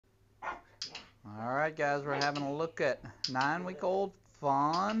Alright guys, we're having a look at 9-week-old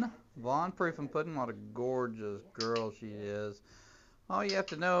Faun. Faun Proof and Pudding. What a gorgeous girl she is. All you have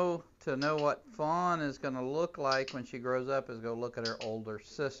to know what Faun is going to look like when she grows up is go look at her older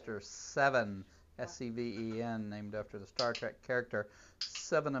sister, Seven, S-E-V-E-N, named after the Star Trek character,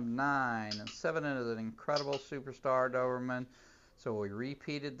 Seven of Nine. And Seven is an incredible superstar Doberman. So we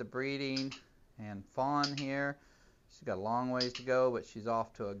repeated the breeding, and Faun here, she's got a long ways to go, but she's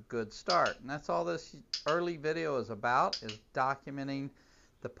off to a good start. And that's all this early video is about, is documenting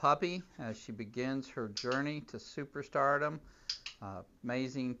the puppy as she begins her journey to superstardom.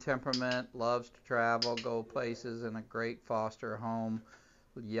 Amazing temperament, loves to travel, go places, in a great foster home,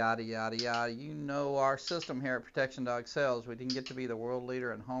 yada yada yada. You know our system here at Protection Dog Sales. We didn't get to be the world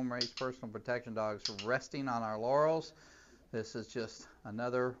leader in home-raised personal protection dogs resting on our laurels. This is just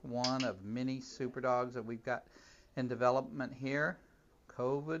another one of many super dogs that we've got in development here.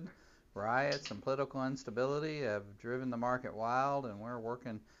 COVID, riots, and political instability have driven the market wild, and we're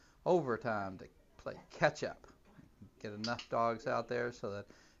working overtime to play catch up. Get enough dogs out there so that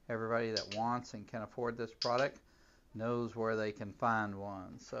everybody that wants and can afford this product knows where they can find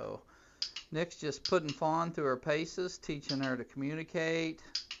one. So Nick's just putting Faun through her paces, teaching her to communicate,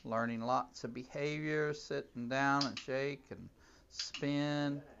 learning lots of behaviors, sitting down and shake and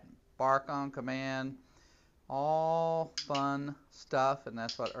spin, bark on command. All fun stuff, and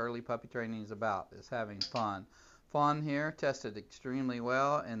that's what early puppy training is about, is having fun. Faun here tested extremely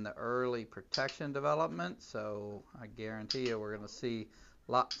well in the early protection development, so I guarantee you we're going to see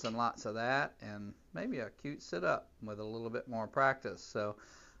lots and lots of that, and maybe a cute sit-up with a little bit more practice. So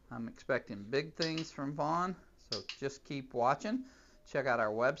I'm expecting big things from Faun, so just keep watching. Check out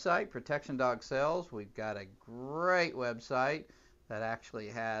our website, Protection Dog Sales. We've got a great website that actually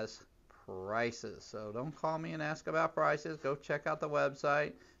has prices, so don't call me and ask about prices. Go check out the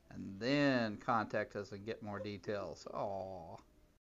website and then contact us and get more details. Aww.